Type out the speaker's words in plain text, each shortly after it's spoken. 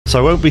So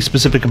I won't be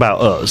specific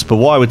about us, but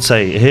what I would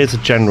say, here's a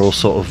general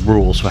sort of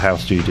rules for how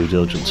to do due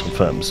diligence on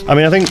firms. I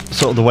mean, I think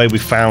sort of the way we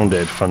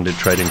founded Funded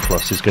Trading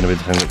Plus is going to be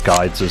the thing that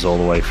guides us all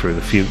the way through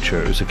the future.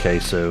 It was a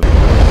case of...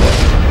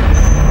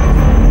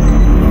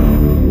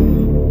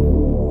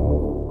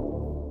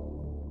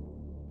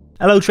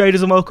 Hello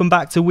traders and welcome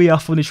back to We Are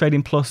Funded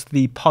Trading Plus,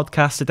 the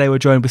podcast. Today we're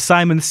joined with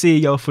Simon, the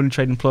CEO of Funded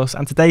Trading Plus,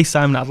 and today,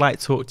 Simon, I'd like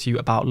to talk to you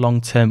about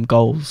long-term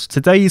goals.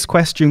 Today's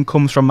question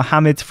comes from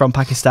Mohammed from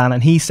Pakistan,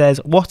 and he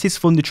says, what is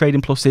Funded Trading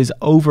Plus's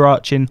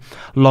overarching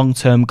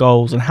long-term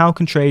goals, and how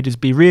can traders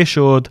be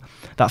reassured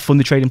that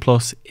Funded Trading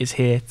Plus is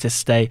here to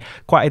stay?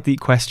 Quite a deep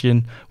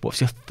question. What's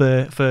your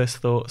first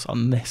thoughts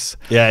on this?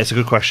 Yeah, it's a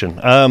good question.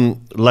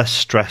 Less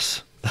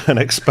stress and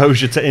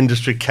exposure to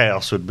industry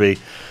chaos would be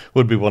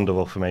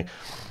wonderful for me.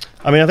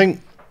 I mean, I think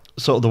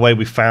sort of the way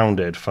we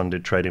founded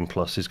Funded Trading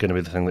Plus is going to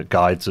be the thing that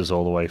guides us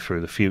all the way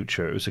through the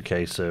future. It was a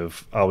case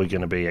of, are we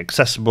going to be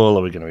accessible?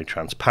 Are we going to be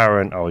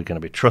transparent? Are we going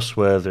to be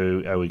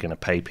trustworthy? Are we going to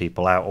pay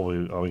people out? Are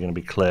we going to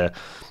be clear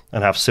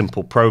and have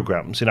simple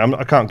programs? You know,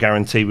 I can't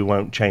guarantee we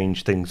won't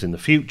change things in the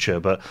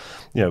future, but,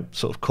 you know,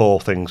 sort of core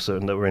things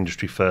that were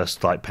industry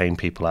first, like paying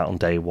people out on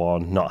day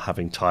one, not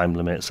having time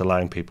limits,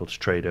 allowing people to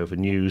trade over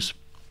news,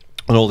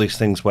 and all these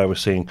things where we're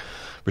seeing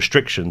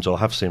restrictions or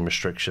have seen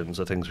restrictions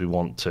are things we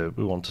want to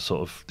sort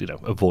of, you know,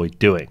 avoid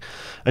doing.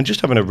 And just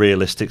having a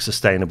realistic,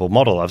 sustainable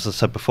model. As I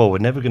said before, we're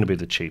never going to be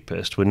the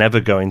cheapest. We're never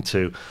going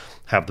to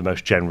have the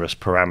most generous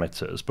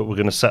parameters, but we're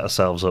going to set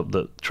ourselves up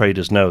that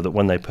traders know that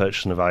when they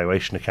purchase an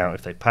evaluation account,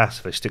 if they pass,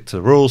 if they stick to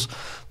the rules,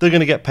 they're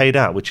going to get paid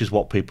out, which is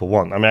what people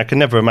want. I mean, I can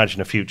never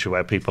imagine a future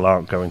where people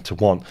aren't going to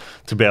want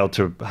to be able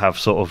to have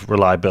sort of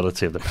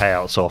reliability of the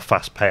payouts or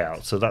fast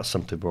payouts. So that's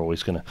something we're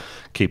always going to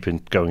keep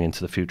going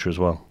into the future as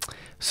well.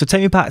 So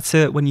take me back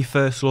to when you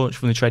first launched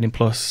Funded Trading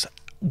Plus.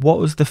 What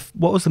was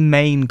the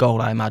main goal,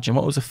 I imagine?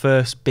 What was the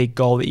first big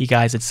goal that you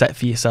guys had set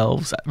for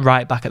yourselves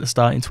right back at the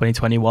start in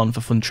 2021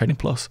 for Funded Trading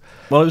Plus?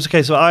 Well, it was a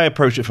case of I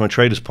approached it from a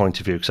trader's point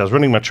of view because I was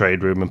running my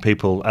trade room and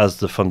people, as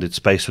the funded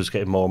space was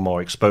getting more and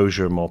more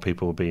exposure and more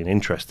people were being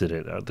interested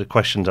in it, the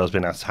questions I was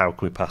being asked, how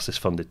can we pass this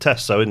funded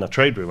test? So in the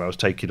trade room, I was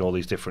taking all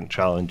these different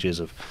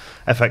challenges of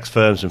FX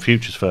firms and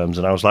futures firms,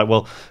 and I was like,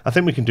 well, I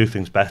think we can do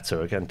things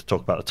better. Again, to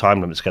talk about the time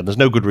limits again, there's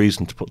no good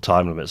reason to put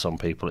time limits on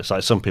people. It's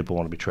like some people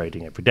want to be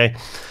trading every day,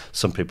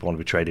 some people want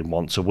to be trading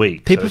once a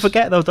week. People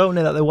forget though, don't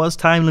they, that there was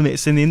time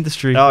limits in the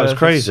industry it's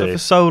crazy for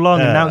so long,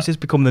 and now it's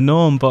just become the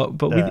norm.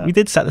 But we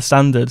did set the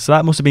standard, so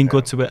that must have been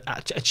good to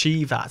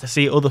achieve that, to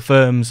see other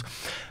firms,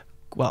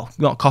 well,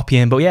 not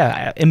copying, but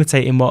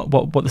imitating what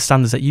the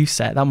standards that you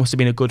set. That must have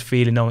been a good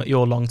feeling, knowing that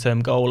your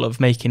long-term goal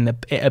of making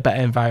it a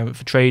better environment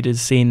for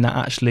traders, seeing that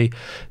actually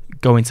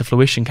go into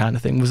fruition kind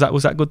of thing. Was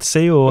that good to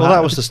see? Or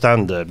that was the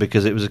standard,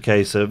 because it was a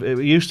case of, it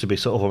used to be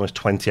sort of almost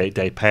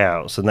 28-day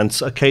payouts, and then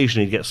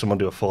occasionally you get someone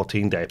do a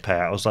 14-day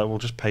payout. I was like, well,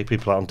 just pay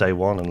people out on day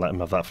one and let them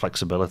have that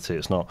flexibility.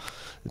 It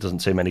doesn't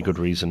seem any good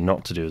reason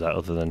not to do that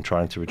other than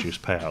trying to reduce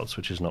payouts,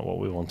 which is not what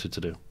we wanted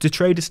to do. Do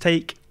traders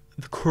take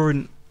the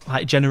current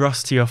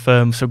generosity of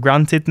firms for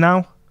granted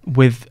now,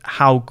 with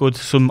how good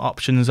some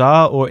options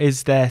are, or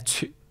is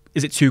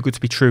it too good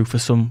to be true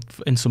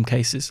in some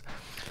cases?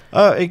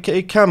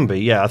 It can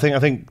be, yeah. I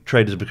think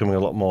traders are becoming a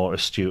lot more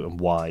astute and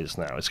wise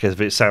now. It's because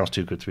if it sounds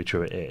too good to be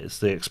true, it is.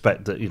 They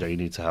expect that, you know, you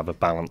need to have a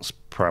balanced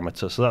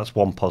parameter. So that's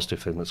one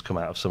positive thing that's come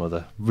out of some of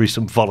the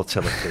recent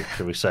volatility,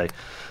 shall we say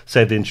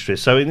the industry.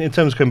 So in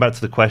terms of going back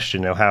to the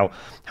question, you know, how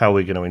are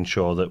we going to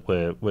ensure that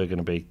we're going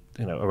to be,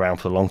 you know, around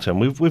for the long term?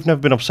 We've never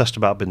been obsessed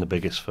about being the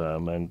biggest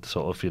firm and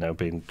sort of, you know,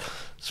 being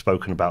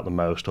spoken about the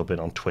most or been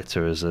on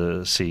Twitter as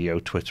a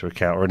CEO Twitter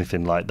account or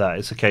anything like that.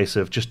 It's a case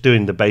of just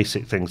doing the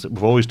basic things that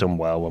we've always done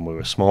well when we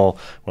were small,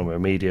 when we were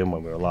medium,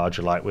 when we were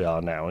larger like we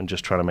are now, and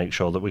just trying to make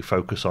sure that we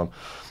focus on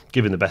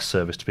giving the best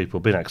service to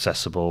people, being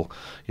accessible.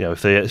 You know,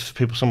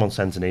 if someone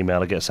sends an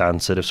email, it gets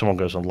answered. If someone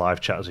goes on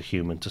live chat as a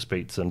human, to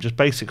speak to them, just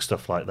basic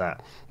stuff like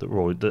that.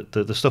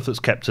 The stuff that's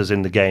kept us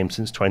in the game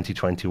since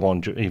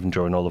 2021, even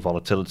during all the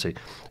volatility,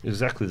 is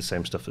exactly the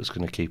same stuff that's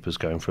going to keep us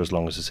going for as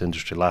long as this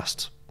industry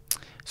lasts.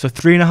 So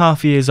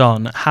 3.5 years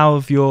on,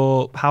 how has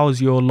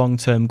your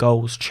long-term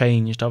goals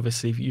changed?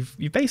 Obviously,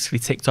 you've basically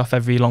ticked off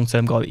every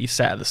long-term goal that you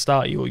set at the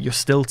start. You're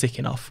still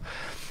ticking off.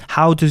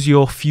 How does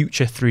your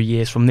future 3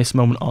 years from this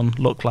moment on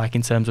look like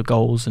in terms of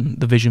goals and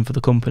the vision for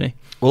the company?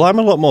 Well, I'm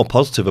a lot more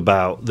positive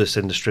about this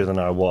industry than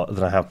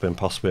I have been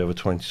possibly over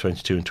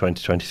 2022 and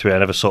 2023. I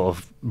never sort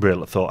of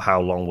really thought, how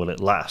long will it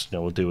last? You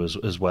know, we'll do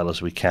as well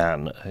as we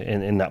can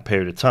in that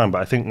period of time.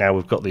 But I think now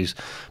we've got these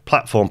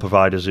platform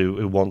providers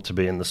who want to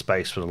be in the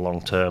space for the long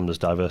term. There's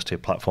diversity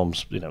of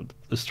platforms. You know,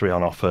 there's 3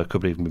 on offer.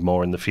 Could even be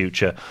more in the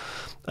future.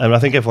 And I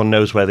think everyone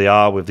knows where they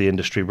are with the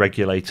industry.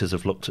 Regulators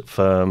have looked at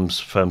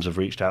firms have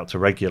reached out to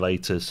regulators.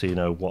 regulators, so you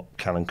know what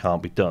can and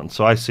can't be done.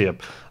 So I see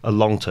a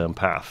long-term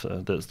path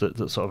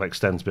that sort of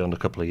extends beyond a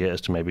couple of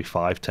years to maybe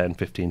 5, 10,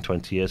 15,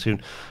 20 years. Who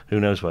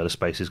knows where the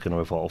space is going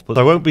to evolve. But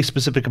I won't be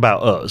specific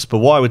about us, but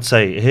what I would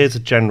say, here's a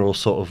general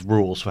sort of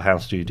rules for how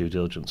to do due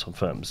diligence on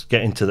firms.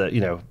 Get into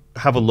the,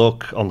 have a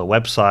look on the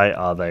website.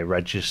 Are they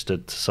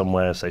registered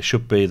somewhere as they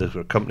should be? There's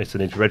a company that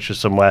need to register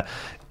somewhere.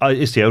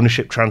 Is the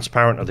ownership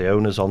transparent? Are the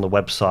owners on the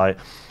website?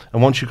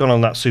 And once you've gone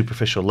on that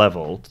superficial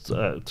level,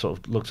 sort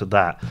of looked at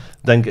that,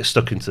 then get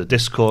stuck into the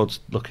Discord,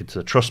 look into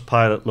the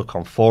Trustpilot, look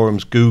on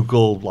forums,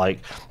 Google like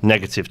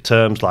negative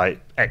terms like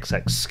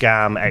XX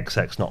scam,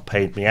 XX not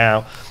paid me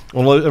out,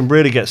 and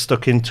really get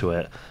stuck into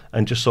it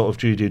and just sort of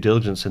do due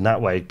diligence in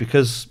that way,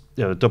 because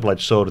the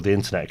double-edged sword of the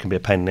internet can be a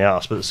pain in the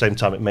arse, but at the same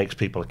time it makes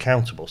people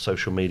accountable.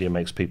 Social media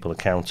makes people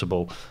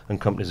accountable and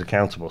companies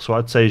accountable. So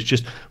I'd say is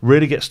just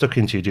really get stuck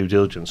into your due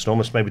diligence and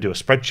almost maybe do a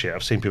spreadsheet.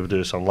 I've seen people do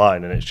this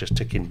online and it's just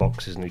ticking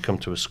boxes and you come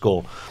to a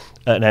score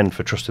at an end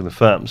for trusting the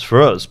firms.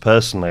 For us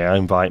personally, I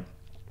invite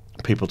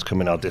people to come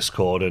in our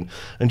Discord and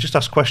just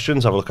ask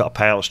questions, have a look at our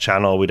payouts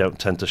channel. We don't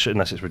tend to,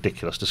 unless it's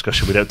ridiculous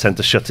discussion, we don't tend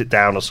to shut it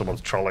down or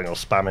someone's trolling or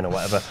spamming or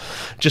whatever.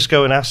 Just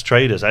go and ask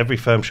traders. Every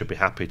firm should be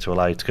happy to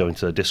allow you to go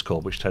into the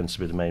Discord, which tends to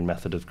be the main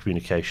method of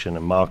communication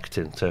and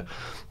marketing,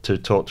 to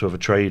talk to other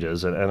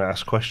traders and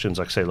ask questions.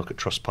 Like I say, look at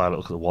Trustpilot,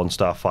 look at the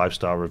 1-star,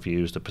 5-star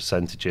reviews, the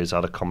percentages,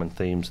 other common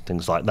themes and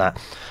things like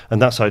that. And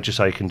that's how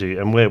you can do,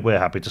 and we're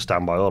happy to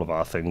stand by all of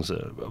our things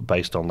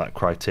based on that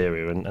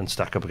criteria and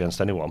stack up against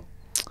anyone.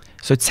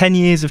 So 10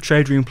 years of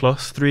TradeRoom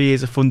Plus, 3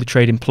 years of Funded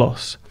Trading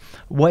Plus.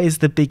 What is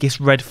the biggest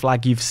red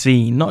flag you've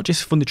seen? Not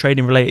just funded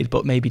trading related,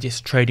 but maybe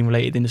just trading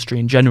related industry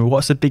in general.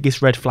 What's the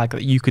biggest red flag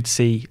that you could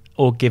see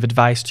or give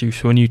advice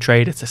to a new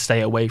trader to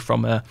stay away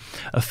from a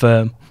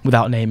firm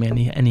without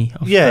naming any?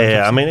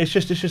 Yeah. I mean, it's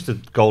just a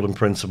golden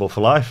principle for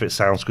life. It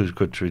sounds good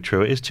to be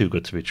true. It is too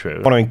good to be true.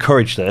 I want to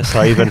encourage this.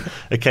 I even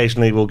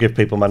occasionally will give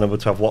people my number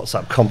to have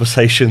WhatsApp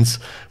conversations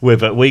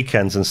with at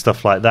weekends and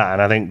stuff like that.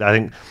 And I think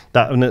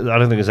that I don't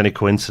think there's any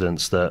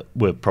coincidence that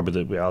we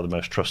are the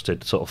most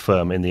trusted sort of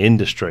firm in the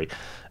industry.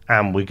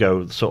 And we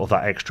go sort of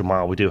that extra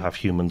mile. We do have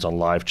humans on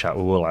live chat.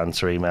 We will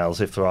answer emails.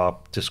 If there are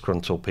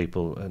disgruntled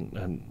people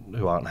and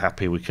who aren't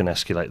happy, we can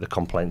escalate the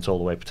complaints all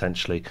the way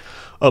potentially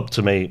up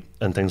to me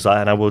and things like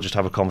that. And I will just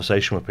have a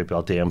conversation with people.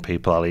 I'll DM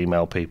people, I'll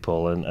email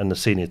people, and the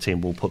senior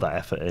team will put that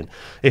effort in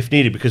if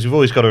needed, because we've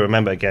always got to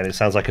remember, again, it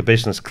sounds like a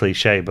business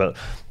cliche, but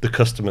the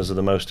customers are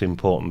the most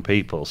important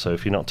people. So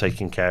if you're not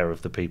taking care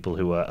of the people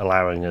who are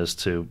allowing us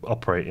to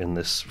operate in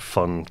this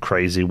fun,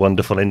 crazy,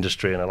 wonderful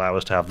industry and allow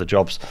us to have the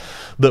jobs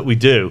that we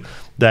do,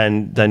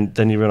 then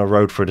you're on a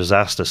road for a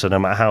disaster. So no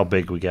matter how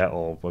big we get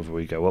or whether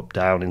we go up,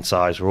 down in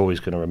size, we're always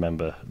going to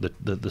remember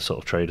the sort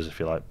of traders, if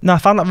you like. No, I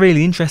found that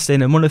really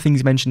interesting. And one of the things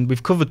you mentioned,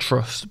 we've covered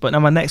trust, but now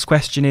my next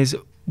question is,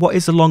 what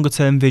is the longer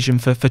term vision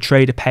for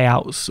trader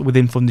payouts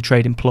within Funded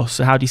Trading Plus?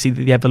 So how do you see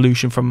the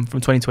evolution from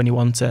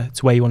 2021 to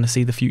where you want to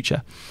see the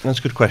future? That's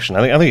a good question.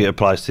 I think it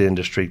applies to the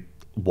industry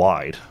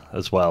wide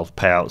as well.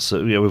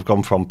 Payouts, we've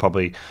gone from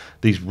probably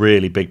these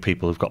really big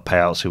people who've got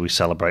payouts who've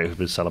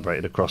been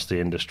celebrated across the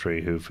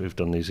industry, who've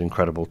done these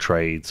incredible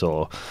trades,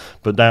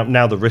 but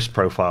now the risk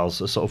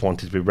profiles are sort of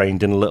wanted to be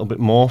reined in a little bit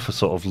more for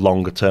sort of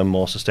longer term,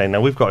 more sustained.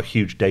 Now we've got a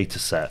huge data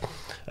set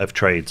of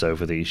trades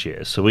over these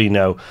years, so we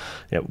know,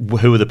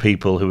 who are the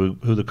people, who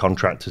are the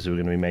contractors who are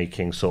going to be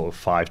making sort of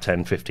 5,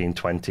 10, 15,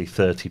 20,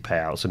 30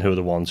 payouts, and who are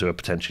the ones who are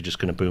potentially just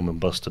going to boom and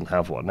bust and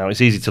have one. Now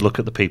it's easy to look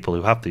at the people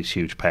who have these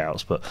huge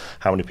payouts, but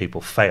how many people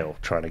fail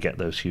trying to get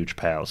those huge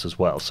payouts as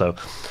well? So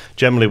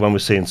generally when we're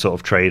seeing sort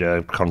of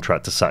trader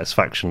contractor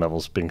satisfaction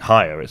levels being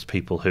higher, it's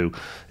people who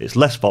it's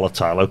less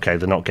volatile. Okay,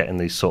 they're not getting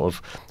these sort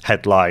of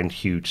headline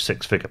huge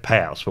 6-figure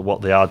payouts, but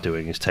what they are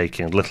doing is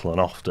taking little and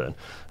often,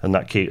 and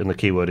the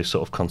key word is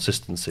sort of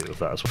consistency with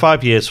that. So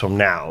 5 years from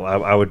now,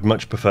 I would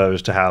much prefer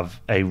us to have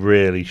a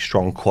really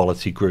strong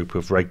quality group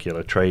of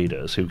regular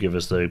traders who give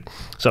us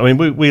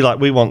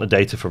we want the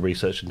data for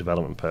research and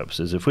development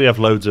purposes. If we have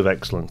loads of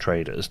excellent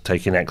traders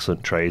taking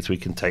excellent trades, we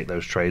can take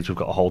those trades. We've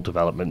got a whole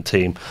development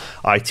team,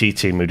 IT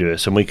team who do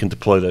this, and we can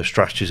deploy those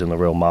strategies in the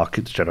real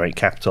market to generate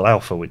capital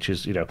alpha, which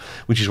is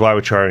why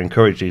we try to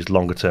encourage these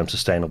longer term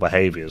sustainable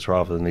behaviors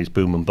rather than these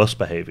boom and bust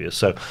behaviors.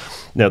 So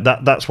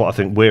that's what I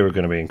think we're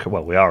going to be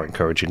we are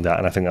encouraging that,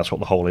 and I think that's what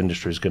the whole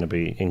industry is going to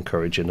be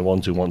encouraging. The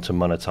ones who want to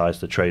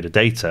monetize the trader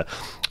data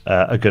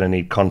are going to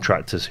need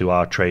contractors who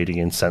are trading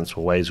in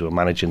sensible ways, who are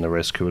managing the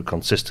risk, who are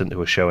consistent,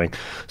 who are showing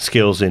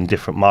skills in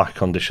different market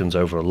conditions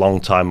over a long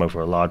time, over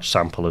a large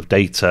sample of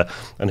data,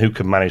 and who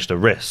can manage the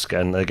risk.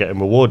 And they're getting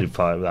rewarded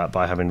by that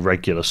by having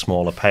regular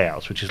smaller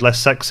payouts, which is less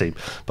sexy,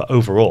 but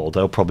overall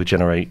they'll probably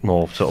generate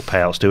more sort of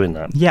payouts doing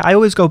that. Yeah, I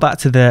always go back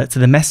to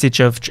the message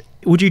of,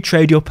 would you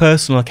trade your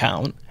personal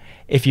account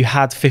if you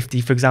had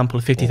 50, for example,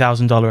 a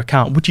 $50,000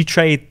 account, would you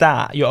trade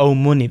that, your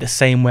own money, the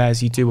same way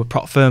as you do a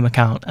prop firm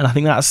account? And I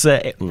think that's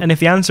it. And if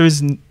the answer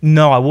is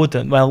no, I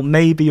wouldn't, well,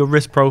 maybe your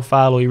risk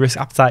profile or your risk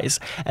appetite is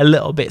a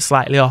little bit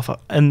slightly off.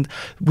 And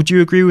would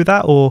you agree with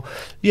that? Or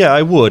yeah,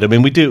 I would. I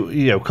mean, we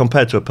do,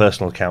 compared to a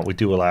personal account, we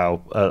do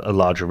allow a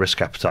larger risk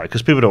appetite,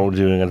 because people don't want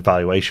to do an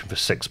evaluation for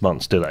 6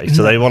 months, do they?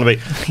 So they want to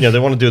be, they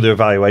want to do their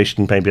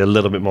evaluation maybe a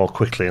little bit more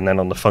quickly, and then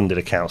on the funded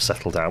account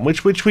settle down,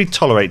 which we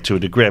tolerate to a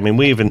degree. I mean,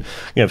 we even,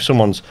 if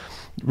someone's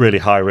really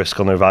high risk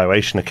on their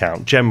evaluation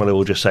account, generally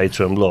we'll just say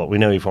to them, look, we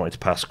know you've wanted to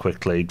pass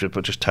quickly,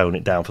 but just tone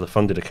it down for the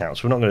funded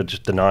accounts. We're not going to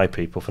just deny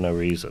people for no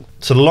reason.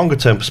 So the longer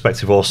term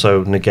perspective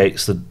also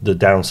negates the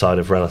downside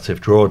of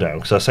relative drawdown,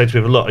 because I say to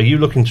people, look, are you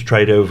looking to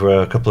trade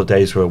over a couple of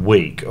days or a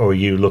week, or are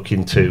you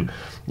looking to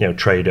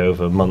trade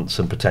over months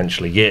and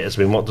potentially years?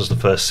 I mean, what does the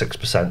first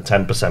 6%,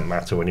 10%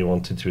 matter when you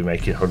wanted to be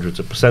making hundreds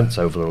of percents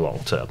over the long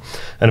term?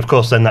 And of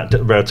course, then that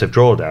relative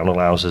drawdown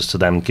allows us to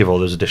then give all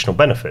those additional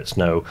benefits,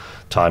 no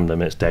time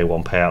limits, day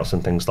one payouts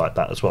and things like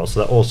that as well.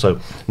 So that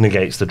also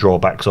negates the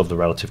drawbacks of the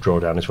relative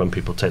drawdown, is when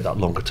people take that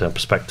longer term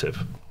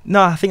perspective.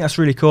 No, I think that's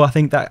really cool. I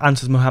think that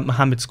answers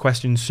Mohammed's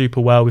question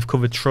super well. We've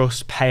covered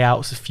trust,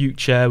 payouts, the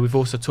future. We've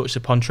also touched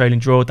upon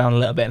trailing drawdown a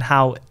little bit, and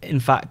how, in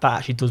fact, that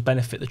actually does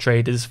benefit the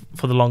traders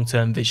for the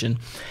long-term vision.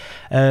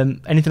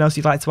 Anything else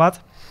you'd like to add?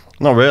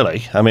 Not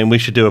really. I mean, we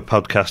should do a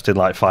podcast in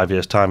like 5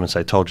 years' time and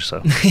say, told you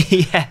so.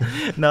 Yeah.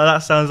 No,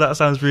 that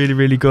sounds really,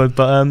 really good.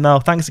 But no,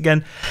 thanks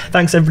again.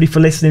 Thanks, everybody, for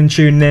listening,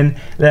 tuning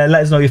in. Let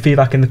us know your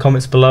feedback in the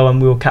comments below,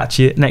 and we'll catch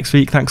you next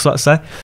week. Thanks a lot, sir.